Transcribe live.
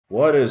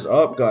What is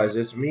up, guys?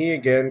 It's me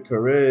again,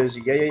 Kariz.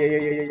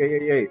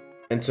 Yay.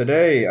 And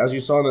today, as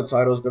you saw in the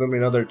title, is going to be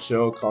another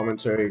chill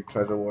commentary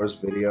Treasure Wars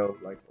video,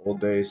 like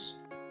old days.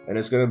 And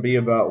it's going to be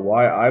about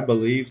why I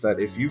believe that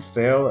if you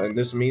fail, and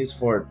this means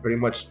for pretty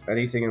much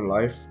anything in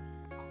life,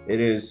 it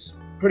is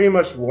pretty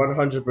much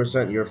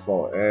 100% your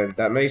fault. And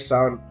that may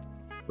sound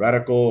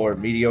radical or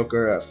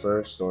mediocre at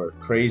first, or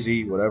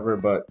crazy, whatever,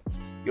 but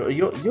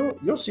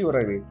you'll see what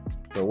I mean.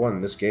 For one,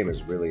 this game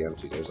is really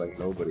empty. There's like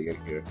nobody in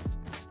here.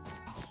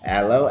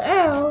 LOL.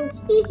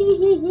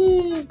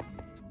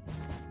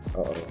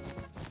 Uh-oh.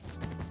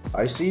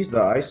 Ices?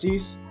 The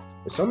Ices?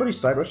 Is somebody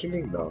side rushing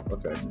me? No.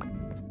 Okay.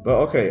 But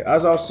okay,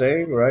 as I was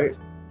saying, right?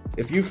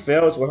 If you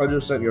fail, it's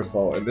 100% your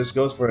fault. And this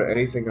goes for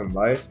anything in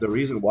life. The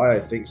reason why I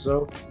think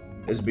so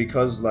is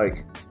because,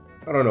 like,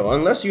 I don't know,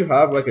 unless you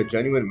have, like, a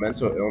genuine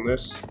mental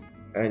illness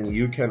and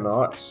you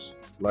cannot,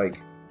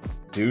 like,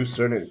 do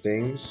certain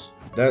things,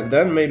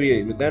 then maybe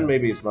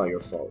it's not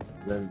your fault.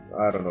 Then,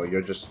 I don't know,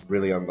 you're just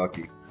really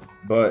unlucky.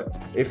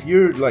 But if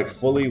you're like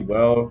fully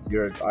well,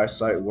 your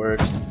eyesight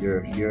works,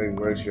 your hearing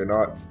works, you're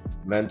not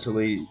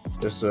mentally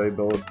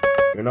disabled,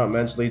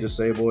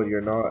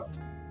 you're not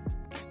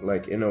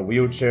like in a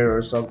wheelchair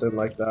or something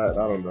like that,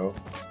 I don't know.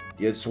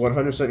 It's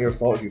 100% your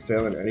fault if you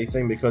fail in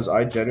anything, because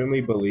I genuinely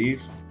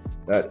believe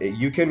that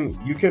you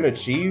can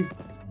achieve,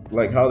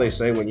 like how they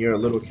say when you're a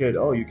little kid,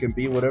 oh, you can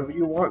be whatever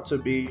you want to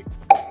be.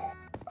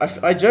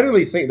 I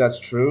genuinely think that's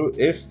true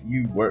if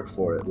you work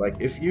for it.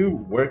 Like if you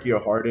work your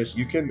hardest,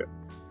 you can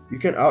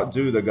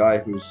outdo the guy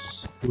who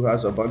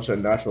has a bunch of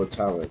natural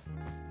talent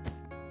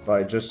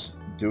by just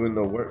doing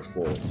the work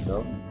for it, you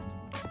know?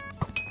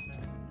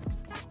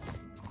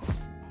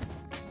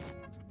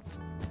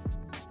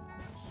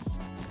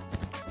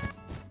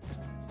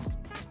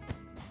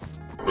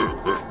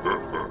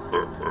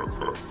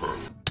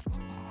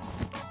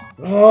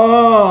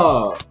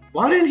 Oh,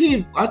 why didn't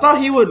he? I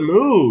thought he would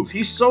move.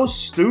 He's so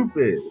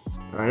stupid.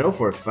 I know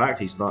for a fact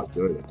he's not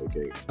good at the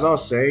game. As I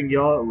was saying,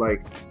 y'all,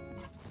 like,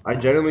 I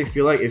genuinely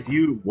feel like if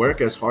you work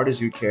as hard as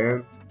you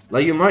can,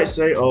 like you might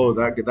say, oh,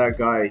 that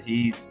guy,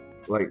 he,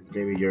 like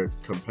maybe your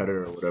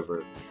competitor or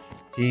whatever,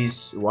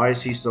 why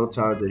is he so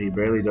talented? He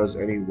barely does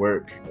any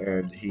work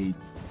and he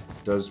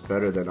does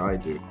better than I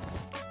do.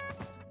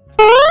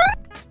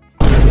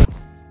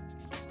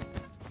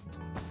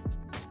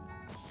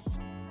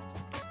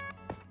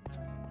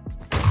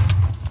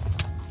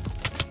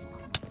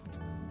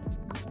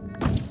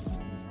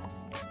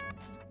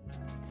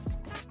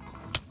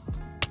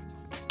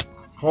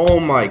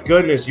 Oh my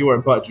goodness, you were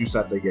butt juice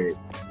at the gate.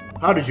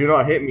 How did you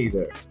not hit me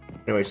there?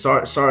 Anyway,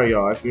 sorry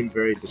y'all, I've been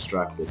very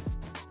distracted.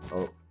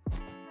 Oh,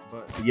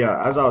 but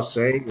yeah, as I was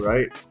saying,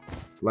 right?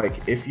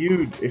 Like if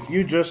you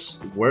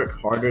just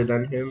work harder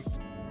than him,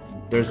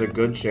 there's a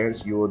good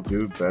chance you will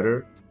do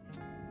better.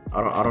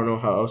 I don't know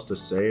how else to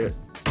say it.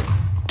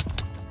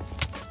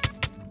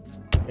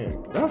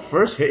 Man, that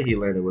first hit he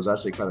landed was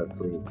actually kind of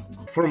clean.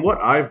 From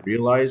what I've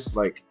realized,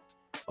 like,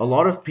 a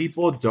lot of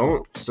people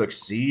don't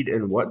succeed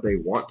in what they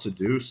want to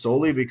do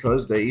solely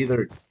because they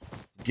either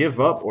give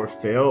up or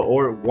fail,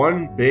 or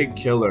one big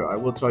killer. I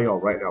will tell y'all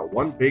right now,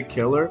 one big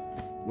killer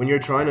when you're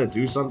trying to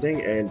do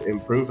something and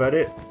improve at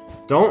it,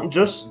 don't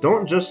just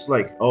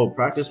like, oh,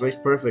 practice makes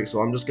perfect, so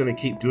I'm just gonna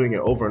keep doing it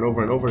over and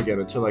over and over again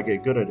until I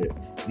get good at it.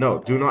 No,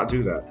 do not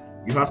do that.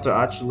 You have to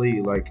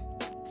actually, like,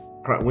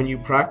 when you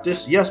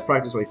practice, yes,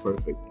 practice makes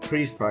perfect.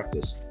 Please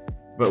practice.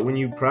 But when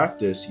you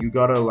practice, you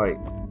gotta, like,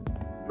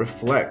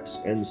 reflect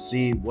and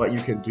see what you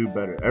can do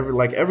better.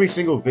 Every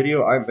single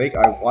video I make,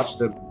 I watch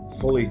them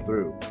fully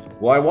through.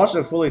 Well, I watch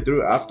them fully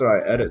through after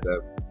I edit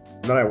them,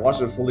 and then I watch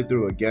them fully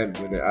through again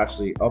when it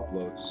actually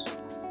uploads,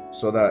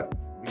 so that,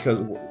 because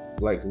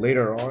like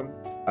later on,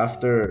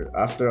 after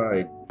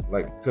I,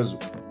 like, because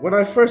when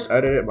I first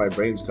edit it, my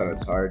brain's kind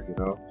of tired, you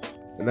know,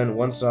 and then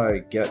once I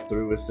get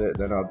through with it,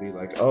 then I'll be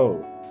like,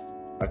 oh,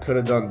 I could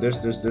have done this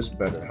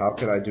better. How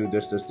can I do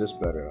this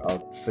better? I'll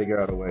figure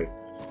out a way.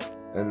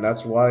 And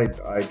that's why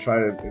I try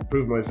to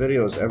improve my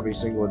videos every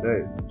single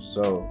day.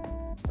 So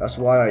that's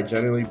why I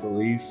genuinely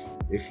believe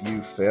if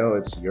you fail,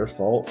 it's your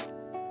fault.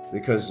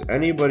 Because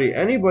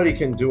anybody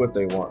can do what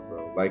they want,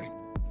 bro. Like,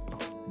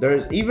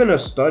 there's even a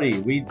study,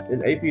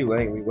 in AP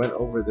Lang, we went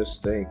over this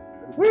thing.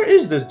 Where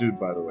is this dude,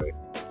 by the way?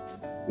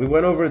 We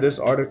went over this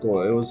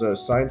article. It was a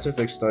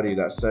scientific study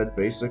that said,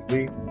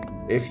 basically,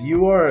 if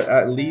you are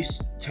at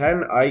least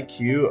 10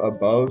 IQ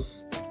above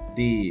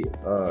the,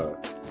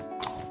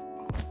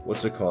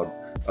 what's it called?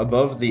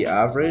 Above the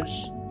average,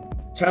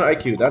 10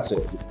 IQ, that's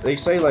it. They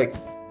say, like,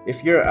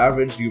 if you're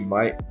average, you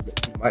might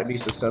be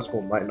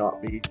successful, might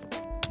not be.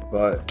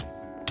 But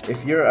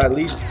if you're at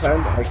least 10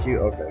 IQ,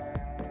 okay.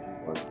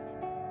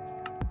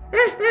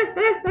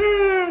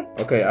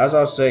 Okay, as I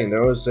was saying,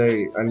 there was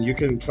and you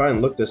can try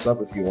and look this up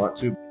if you want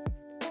to,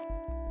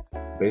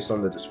 based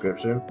on the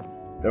description.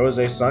 There was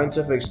a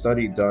scientific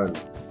study done,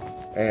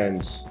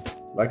 and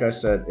like I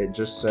said, it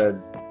just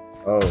said,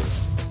 oh.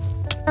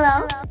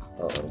 Hello?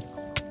 Uh-oh.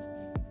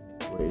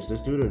 Wait, is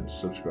this dude a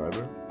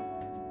subscriber?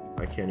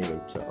 I can't even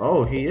tell.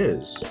 Oh, he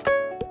is.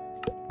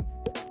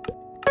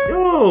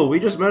 Yo, Oh,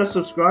 we just met a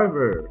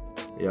subscriber.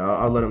 Yeah,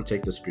 I'll let him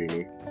take the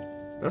screeny.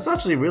 That's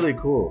actually really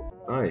cool.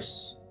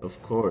 Nice.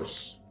 Of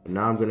course. But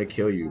now I'm gonna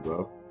kill you,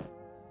 bro.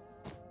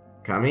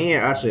 Come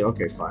here. Actually,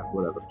 okay, fine.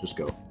 Whatever. Just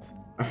go.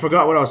 I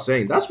forgot what I was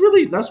saying. That's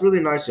really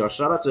nice, y'all.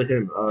 Shout out to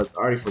him. I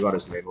already forgot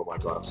his name. Oh my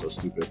god, I'm so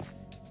stupid.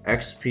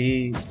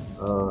 XP,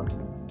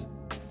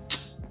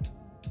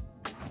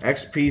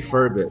 XP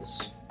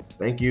Furbits.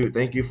 Thank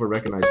you for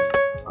recognizing me.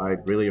 I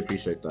really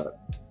appreciate that.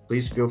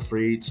 Please feel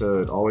free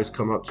to always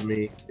come up to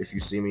me if you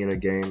see me in a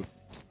game.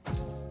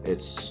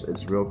 It's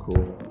real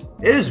cool.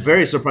 It is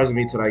very surprising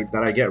to me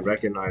that I get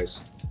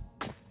recognized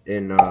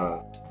in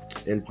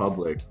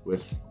public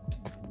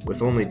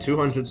with only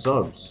 200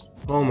 subs.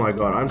 Oh my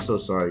god, I'm so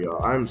sorry,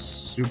 y'all. I'm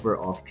super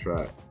off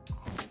track.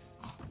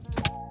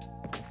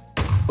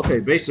 Okay,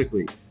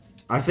 basically,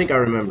 I think I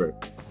remember.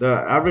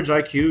 The average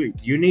IQ,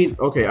 you need...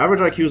 Okay,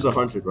 average IQ is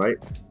 100, right?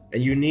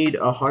 And you need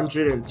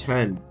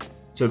 110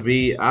 to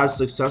be as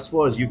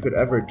successful as you could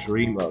ever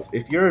dream of.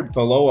 If you're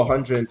below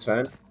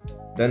 110,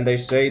 then they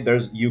say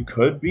you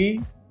could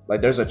be, like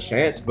there's a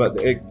chance, but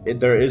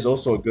there is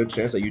also a good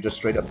chance that you just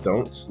straight up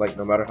don't, like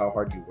no matter how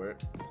hard you work.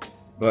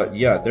 But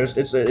yeah,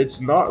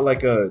 it's not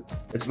like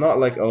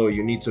oh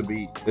you need to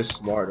be this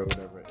smart or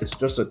whatever. It's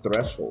just a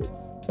threshold.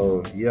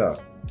 So yeah,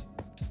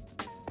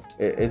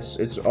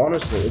 it's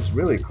honestly it's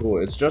really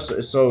cool. It's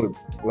so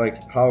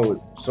like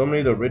how so many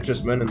of the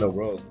richest men in the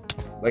world,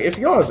 like if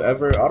y'all have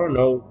ever, I don't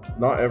know,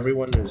 not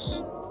everyone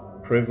is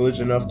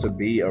privileged enough to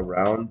be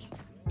around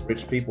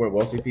rich people or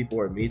wealthy people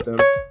or meet them,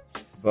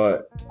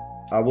 but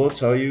I will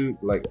tell you,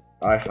 like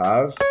I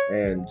have,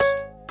 and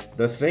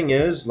the thing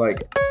is,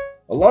 like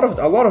a lot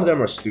of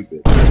them are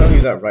stupid. I'm telling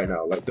you that right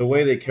now. Like the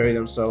way they carry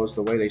themselves,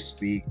 the way they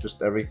speak,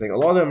 just everything. A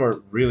lot of them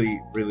are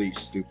really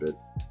stupid,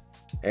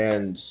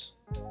 and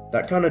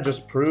that kind of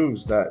just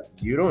proves that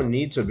you don't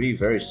need to be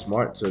very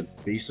smart to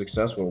be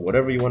successful in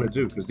whatever you want to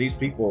do. Because these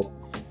people,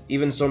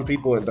 even some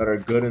people that are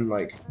good in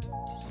like,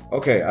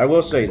 okay, I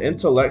will say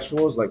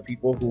intellectuals, like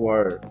people who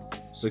are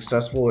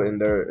successful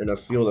in a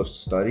field of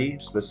study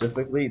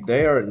specifically,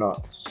 they are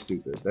not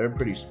stupid. They're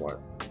pretty smart.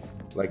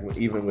 Like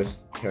even with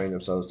carrying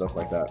themselves and stuff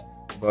like that.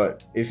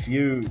 But if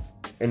you,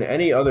 in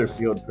any other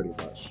field pretty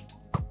much.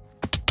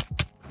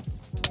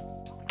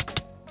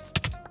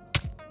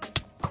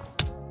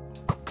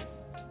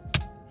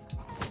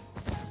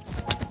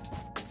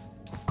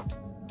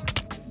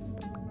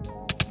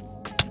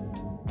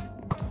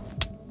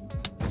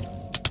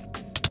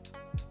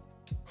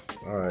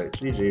 Alright,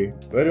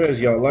 GG. But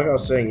anyways, y'all, like I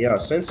was saying, yeah,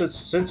 since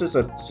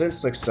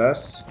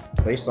success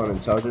based on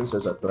intelligence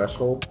is a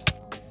threshold.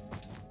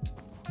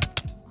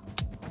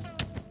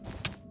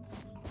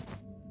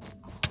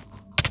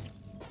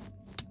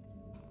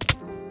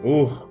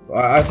 Ooh,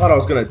 I thought I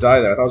was gonna die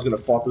there. I thought I was gonna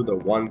fall through the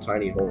one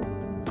tiny hole.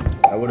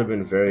 That would have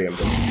been very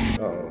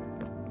embarrassing. Uh-oh.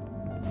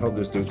 I hope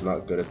this dude's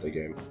not good at the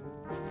game.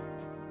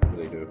 I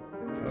really do.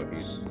 Oh,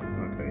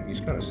 he's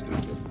kind of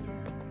stupid.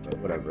 But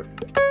whatever.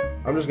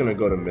 I'm just gonna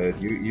go to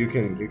mid. You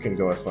can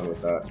go have fun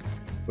with that.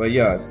 But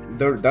yeah,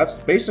 that's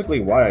basically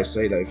why I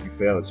say that if you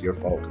fail, it's your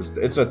fault, because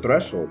it's a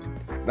threshold.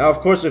 Now,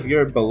 of course, if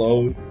you're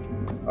below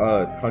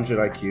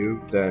 100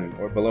 IQ, then,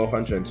 or below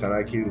 110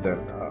 IQ, then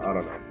I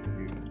don't know.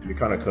 You're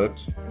kind of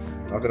cooked,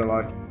 not gonna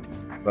lie.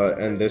 But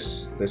and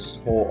this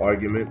whole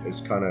argument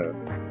is kind of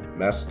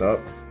messed up.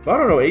 But I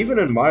don't know, even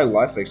in my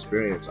life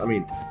experience, I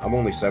mean, I'm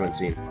only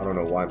 17. I don't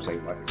know why I'm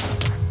saying life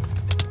experience.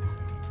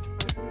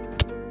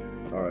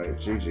 Alright,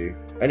 GG.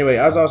 Anyway,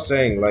 as I was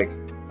saying, like,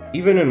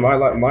 even in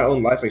my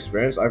own life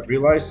experience, I've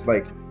realized,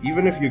 like,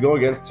 even if you go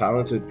against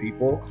talented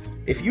people,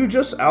 if you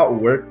just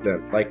outwork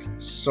them, like,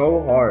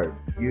 so hard,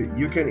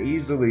 you can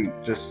easily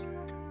just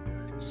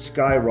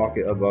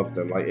skyrocket above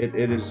them. Like, it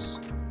is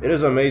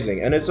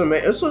amazing. And it's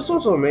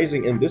also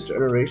amazing in this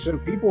generation,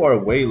 people are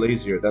way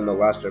lazier than the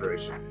last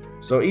generation.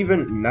 So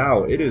even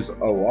now, it is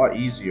a lot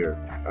easier,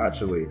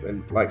 actually,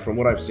 and like from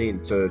what I've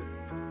seen, to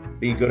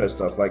be good at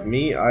stuff. Like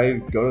me, I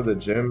go to the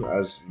gym,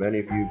 as many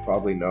of you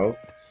probably know,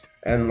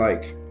 and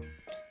like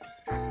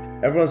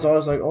everyone's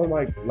always like, oh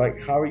my,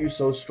 like, how are you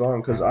so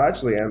strong? Because I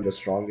actually am the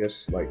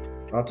strongest, like,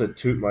 not to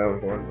toot my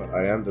own horn, but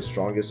I am the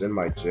strongest in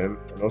my gym,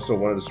 and also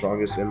one of the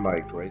strongest in my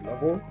grade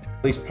level,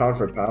 at least pound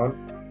for pound.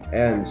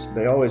 And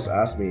they always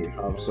ask me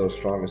how I'm so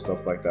strong and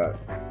stuff like that.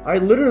 I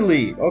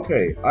literally,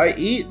 okay, I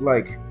eat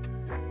like,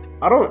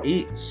 I don't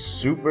eat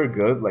super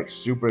good, like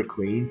super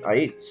clean. I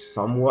eat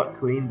somewhat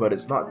clean, but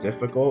it's not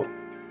difficult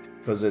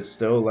because it's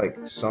still like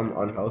some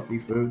unhealthy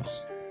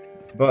foods.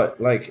 But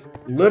like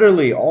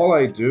literally all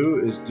I do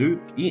is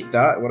eat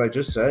that, what I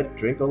just said,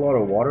 drink a lot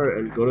of water,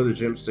 and go to the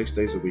gym 6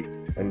 days a week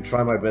and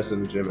try my best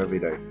in the gym every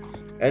day.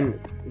 And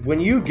when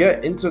you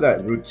get into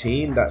that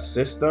routine, that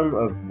system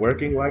of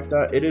working like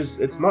that,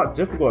 it's not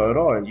difficult at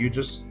all, and you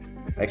just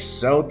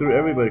excel through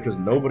everybody because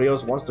nobody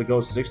else wants to go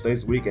 6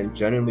 days a week and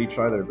genuinely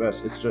try their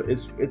best.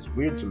 It's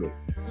weird to me.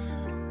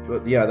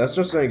 But yeah, that's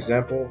just an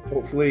example.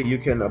 Hopefully you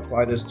can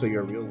apply this to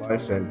your real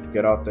life and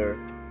get out there,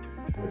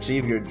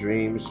 achieve your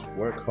dreams,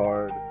 work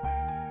hard,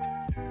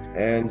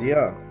 and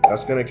yeah.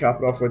 that's gonna cap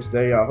it off for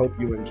today. I hope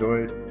you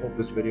enjoyed. Hope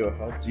this video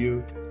helped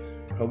you.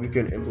 Hope you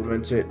can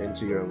implement it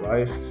into your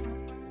life.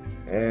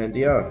 And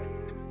yeah,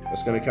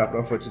 that's gonna cap it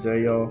off for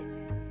today, y'all.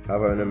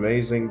 Have an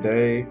amazing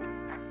day.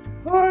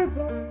 Bye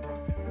bye.